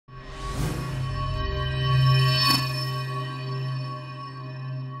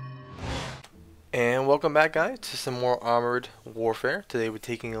And welcome back, guys, to some more Armored Warfare. Today we're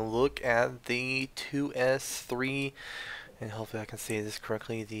taking a look at the 2S3, and hopefully I can say this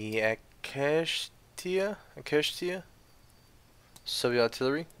correctly, the Akatsiya Soviet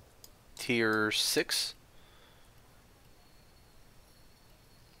Artillery, Tier 6.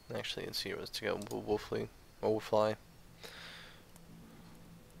 Actually, let's see what's to go. We'll fly.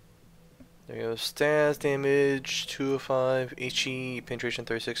 There you go. Stats, damage 205, HE, penetration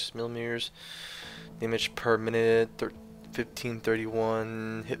 36 millimeters. Damage per minute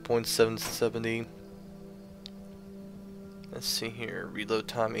 1531, hit points 770. Let's see here. Reload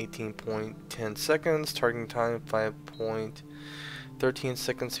time 18.10 seconds, targeting time 5.13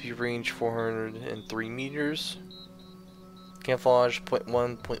 seconds, speed range 403 meters. Camouflage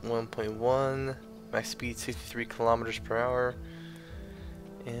 0.1, max speed 63 kilometers per hour.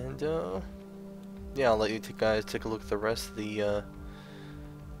 And yeah, I'll let you guys take a look at the rest of the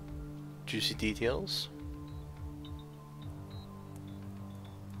juicy details.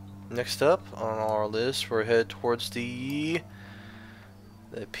 Next up on our list, we're headed towards the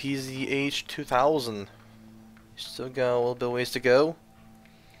PZH 2000. Still got a little bit of ways to go.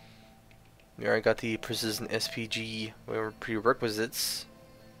 We already got the precision SPG prerequisites,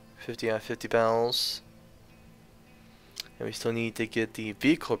 50 out of 50 barrels. And we still need to get the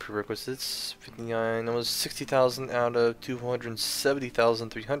vehicle prerequisites, 59, almost 60,000 out of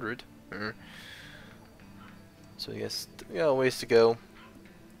 270,300. So yes, we got a ways to go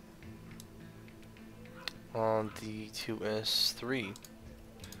on the 2S3.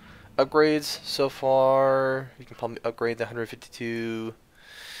 Upgrades so far, you can probably upgrade the 152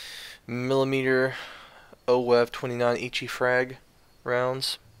 millimeter OF 29 HE frag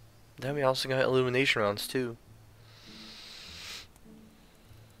rounds. Then we also got illumination rounds too.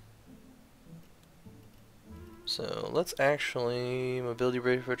 So let's actually mobility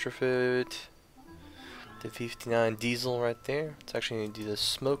rate retrofit the 59 diesel right there. Let's actually do the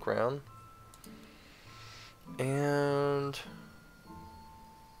smoke round. And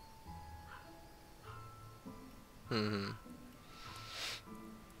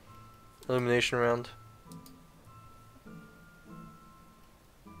illumination round.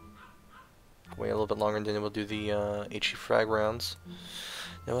 Wait a little bit longer, and then we'll do the HE frag rounds.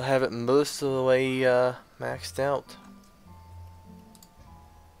 Then we'll have it most of the way maxed out.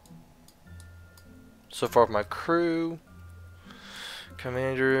 So far, my crew: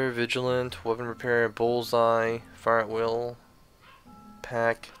 Commander, Vigilant, Weapon Repair, Bullseye, Fire at Will,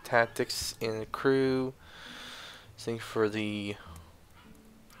 Pack, Tactics, and Crew. Same for the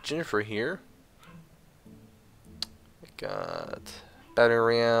Jennifer here. We got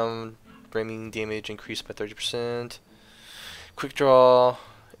Battery Ram, ramming damage increased by 30%, Quick Draw,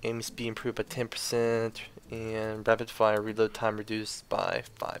 aim speed improved by 10%, and Rapid Fire reload time reduced by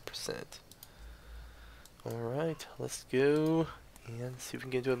 5%. Alright, let's go and see if we can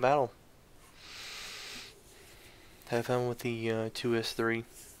get into a battle. Have fun with the 2S3.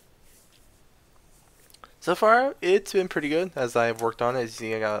 So far, it's been pretty good as I've worked on it. As you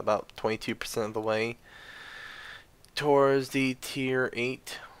see, I got about 22% of the way towards the Tier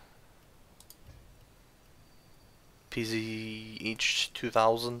 8 PZH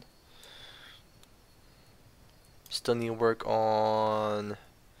 2000. Still need to work on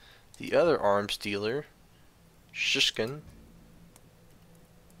the other arms dealer, Shishkin.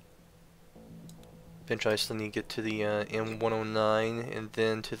 Eventually I still need to get to the M109 and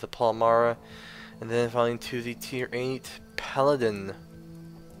then to the Palmyra and then finally to the Tier 8 Paladin.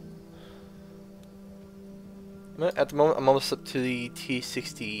 At the moment I'm almost up to the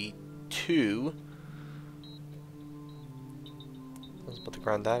T62. I was about to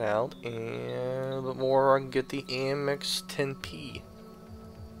grind that out, and a little bit more I can get the AMX 10P.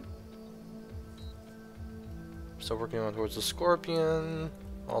 So working on towards the Scorpion,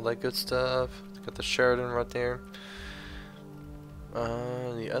 all that good stuff. Got the Sheridan right there.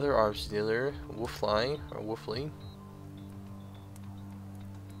 The other arms dealer, Woofly.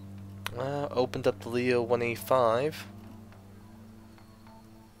 Opened up the Leo 185.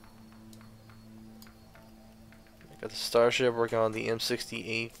 Got the Starship working on the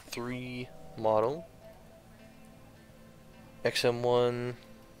M60A3 model. XM1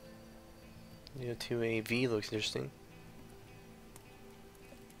 2AV looks interesting.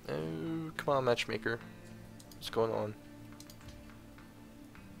 Oh, come on, matchmaker. What's going on?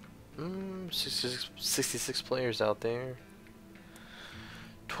 66 players out there.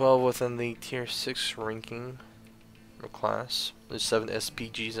 12 within the Tier 6 ranking or class. There's 7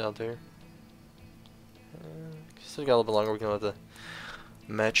 SPGs out there. Still got a little bit longer. We can let the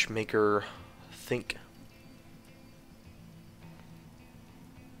matchmaker think.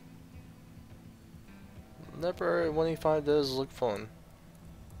 Never 185 does look fun.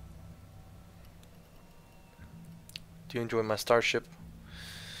 Do you enjoy my starship?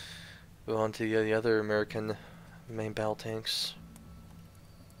 Go on to the other American main battle tanks.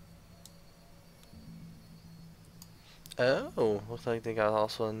 Oh, looks like they got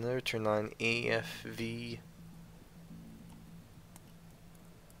also another Tier 9 AFV.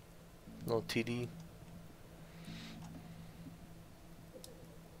 Little TD.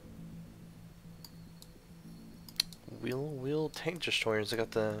 Wheel tank destroyers. I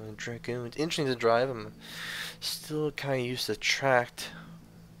got the Dragoons. Interesting to drive. I'm still kind of used to tracked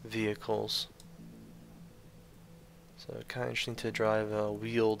vehicles. So kind of interesting to drive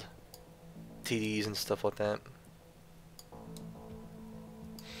wheeled TDs and stuff like that.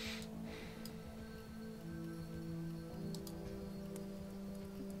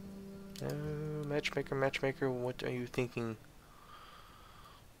 Matchmaker, what are you thinking?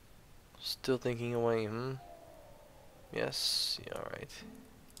 Still thinking away, Yes, yeah, alright.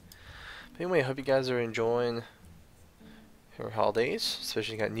 But anyway, I hope you guys are enjoying your holidays,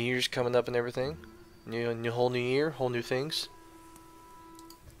 especially got New Year's coming up and everything. Whole new year, whole new things.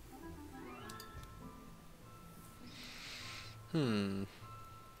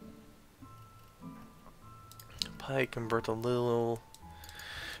 Probably convert a little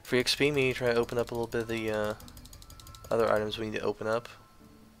free XP, maybe try to open up a little bit of the other items we need to open up.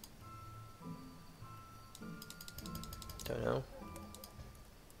 Don't know.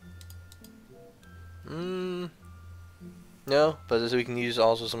 No, but we can use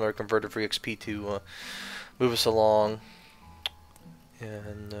also some of our converted free XP to move us along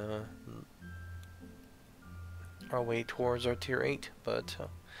and our way towards our tier 8. But I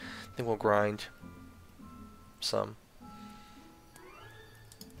think we'll grind some.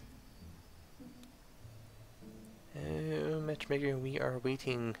 Matchmaker, we are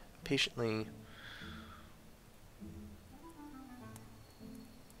waiting patiently.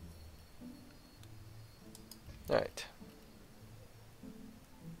 Alright.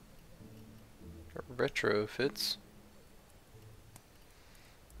 Retrofits.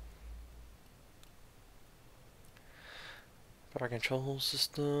 Power control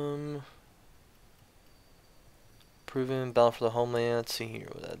system. Proven battle for the homeland. Let's see here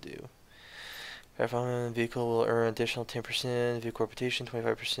what that do. Airframe vehicle will earn additional 10% vehicle reputation,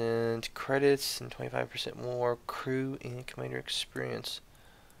 25% credits, and 25% more crew and commander experience.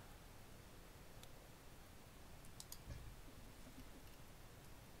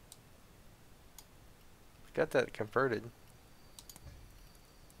 Got that converted.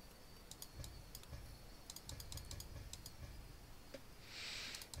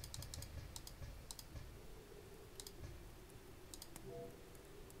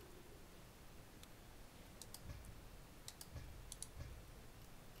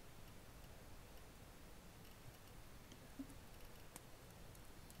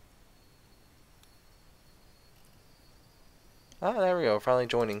 Ah, there we go, finally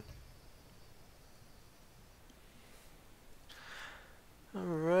joining.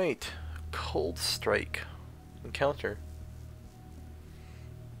 Alright, Cold Strike encounter.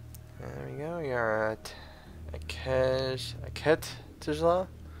 There we go, we are at Akatsiya.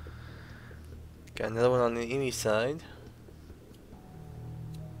 Got another one on the enemy side.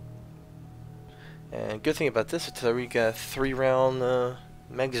 And good thing about this is that we got a 3-round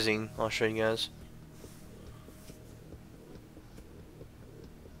magazine. I'll show you guys.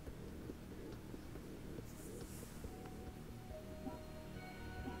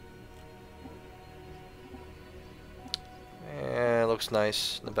 And it looks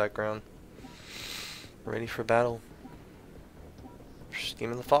nice in the background. Ready for battle.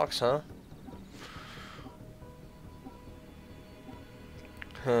 Scheming the Fox, huh?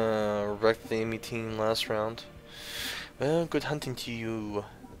 Wrecked the enemy team last round. Well, good hunting to you,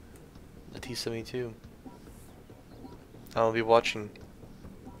 the T-72. I'll be watching.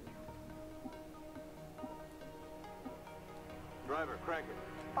 Driver, crank it.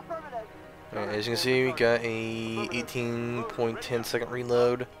 Affirmative. Alright, as you can see, we got a 18.10 second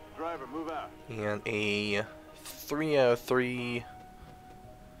reload. Driver, move out. And a 3 out of 3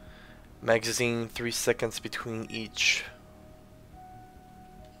 magazine, 3 seconds between each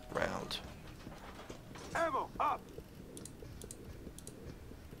round. Ammo, up!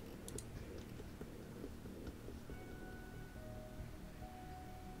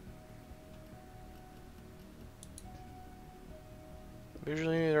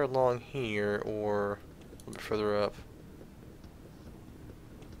 Usually they're along here or a little bit further up.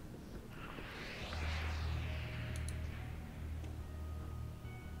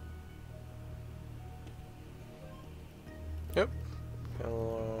 Yep. Got a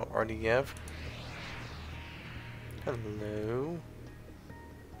little RDF. Hello.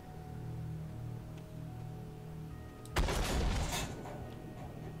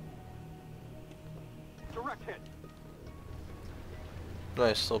 Direct hit.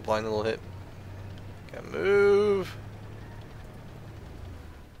 Nice little blind little hit. Gotta move.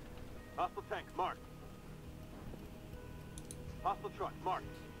 Hostile tank marked. Hostile truck marked.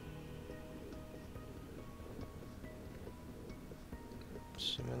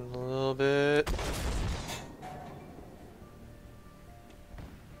 Zoom in a little bit.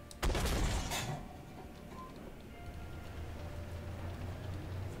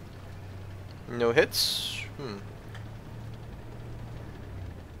 No hits.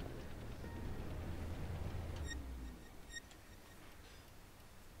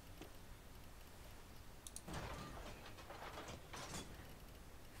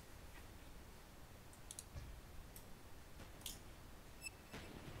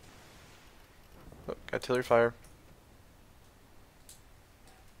 Oh, artillery fire.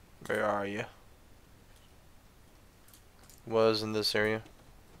 Where are you? Was in this area.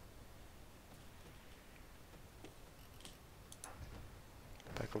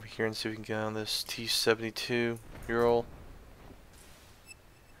 Back over here and see if we can get on this T-72 Ural.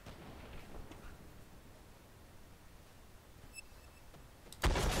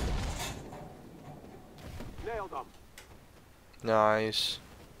 Nailed them. Nice.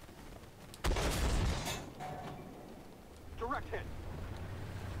 Direct hit.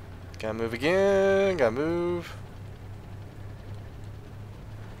 Gotta move again. Gotta move.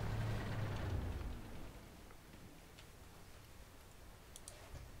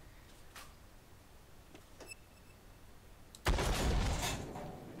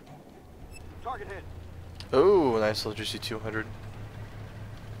 Target hit. Oh, nice little juicy 200.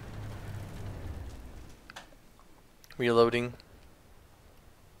 Reloading.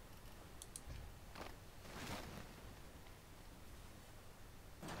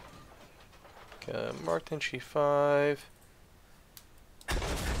 Marked entry 5.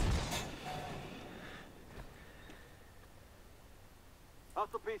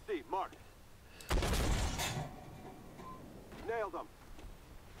 Hostile PC marked. Nailed them.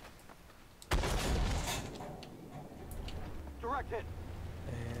 Direct hit.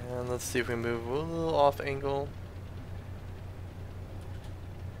 And let's see if we move a little off angle.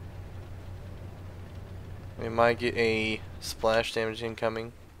 We might get a splash damage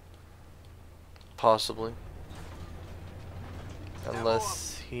incoming. Possibly.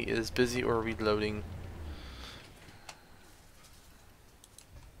 Unless he is busy or reloading.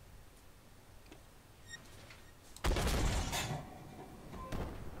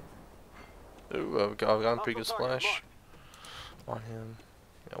 Ooh, I've got a pretty good splash on him.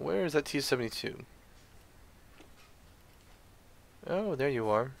 Now, where is that T-72? Oh, there you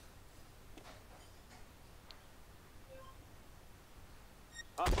are.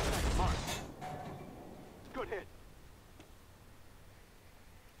 Hostile tank marked. Good hit.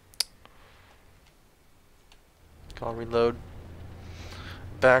 I'll reload.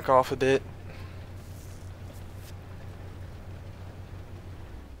 Back off a bit.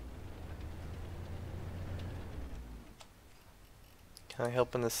 Can I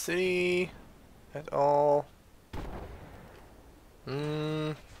help in the city at all?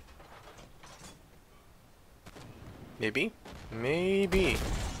 Maybe. Maybe.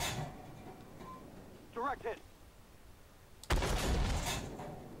 Direct hit.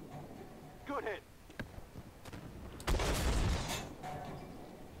 Good hit.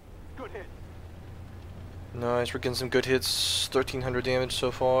 Good hit. Nice, we're getting some good hits. 1,300 damage so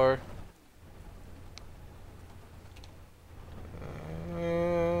far.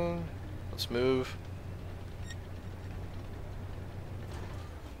 Let's move.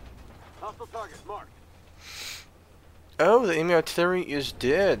 Hostile target marked. Oh, the enemy artillery is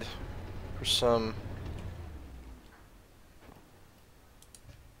dead. For some.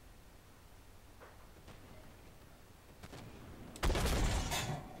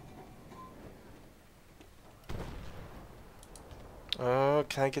 Oh,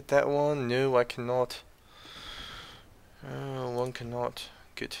 can I get that one? No, I cannot. Oh, one cannot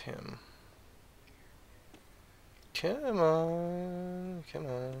get him. Come on, come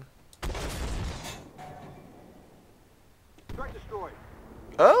on. Strike destroyed.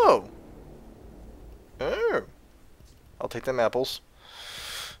 Oh! Oh! I'll take them apples.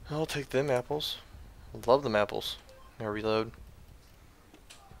 I'll take them apples. Love them apples. Now reload.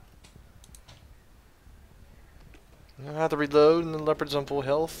 I have to reload and the leopard's on full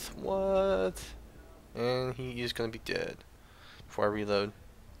health. What? And he is gonna be dead before I reload.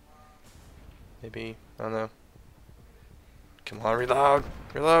 Maybe. I don't know. Come on, reload!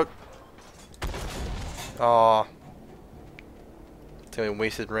 Reload! Aw. It's gonna be a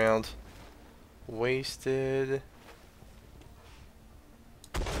wasted round. Wasted.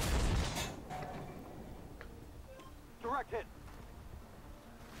 Direct hit.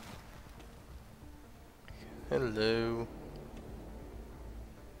 Hello.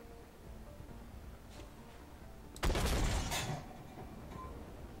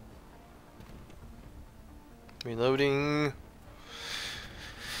 Reloading.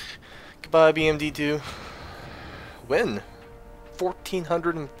 Goodbye, BMD2. Win.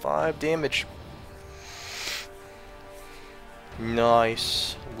 1,405 damage.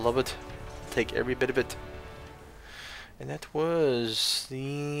 Nice. Love it. Take every bit of it. And that was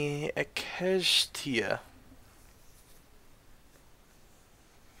the Akatsiya.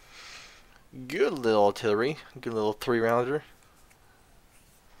 Good little artillery. Good little 3-rounder.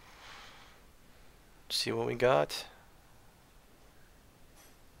 See what we got.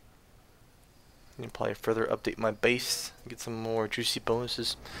 I can probably further update my base. Get some more juicy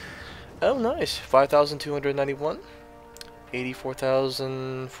bonuses. Oh, nice. 5,291.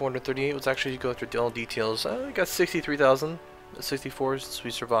 84,438. Let's actually go through all details. We got 63,000. 64 since we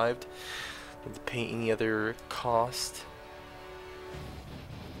survived. Didn't pay any other cost.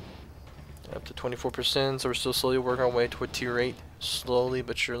 Up to 24%, so we're still slowly working our way toward tier 8. Slowly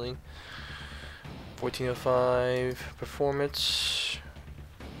but surely. 1405 performance.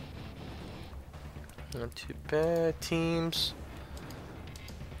 Not too bad. Teams.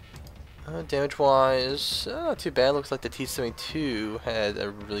 Damage wise, not too bad. Looks like the T-72 had a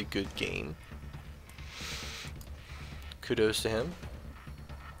really good game. Kudos to him.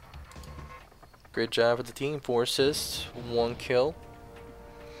 Great job for the team. 4 assists, 1 kill.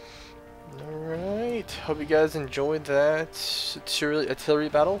 Alright, hope you guys enjoyed that artillery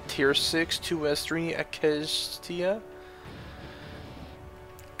battle. Tier 6, 2S3 Akatsiya.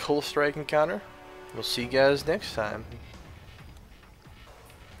 Cold strike encounter. We'll see you guys next time.